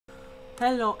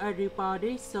Hello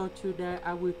everybody, so today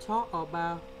I will talk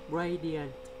about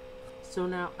gradient. So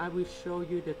now I will show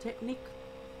you the technique.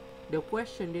 The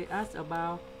question they ask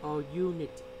about a unit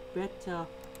vector.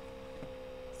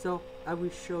 So I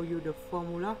will show you the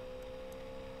formula.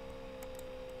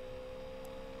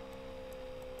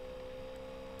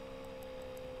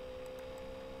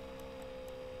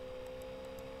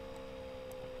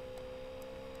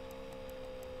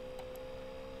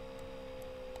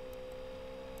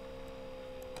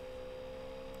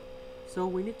 So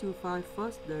we need to find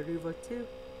first the derivative.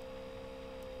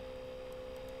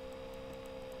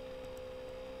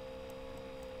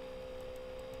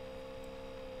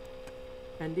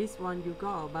 And this one you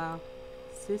got about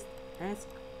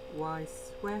 6xy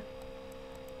squared.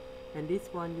 And this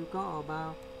one you got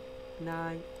about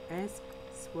 9x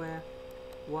squared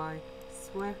y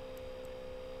squared.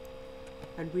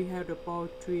 And we have the power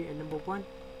 3 and number 1.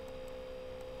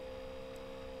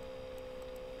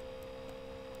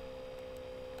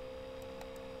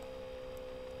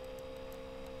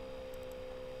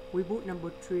 We put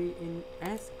number 3 in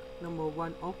x, number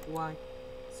 1 of y.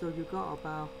 So you got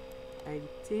about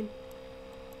 18.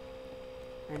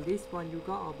 And this one you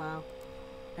got about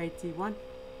 81.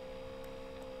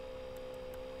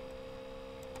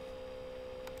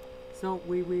 So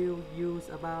we will use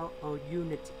about a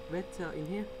unit vector in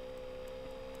here.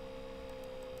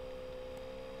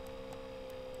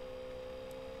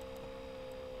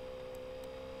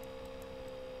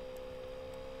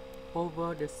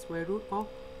 Over the square root of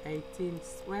 18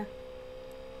 square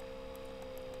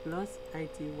plus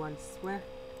 81 square.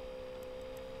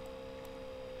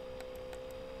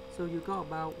 So you got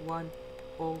about 1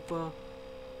 over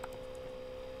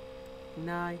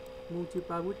 9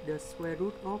 multiplied with the square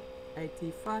root of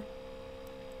 85.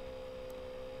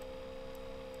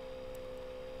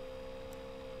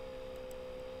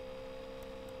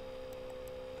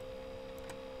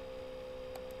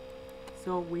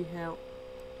 So we have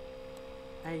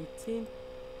 18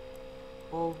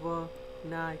 over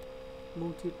 9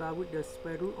 multiplied with the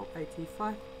square root of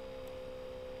 85.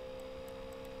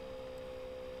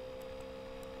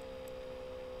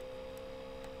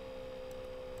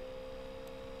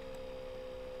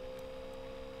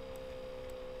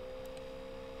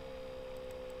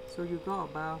 So you got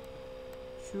about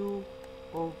 2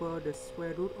 over the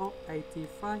square root of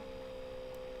 85.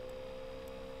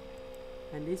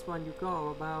 And this one you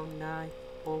got about 9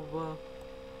 over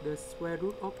the square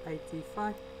root of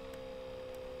 85.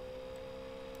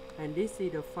 And this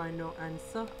is the final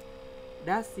answer.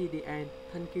 That's the end.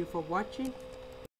 Thank you for watching.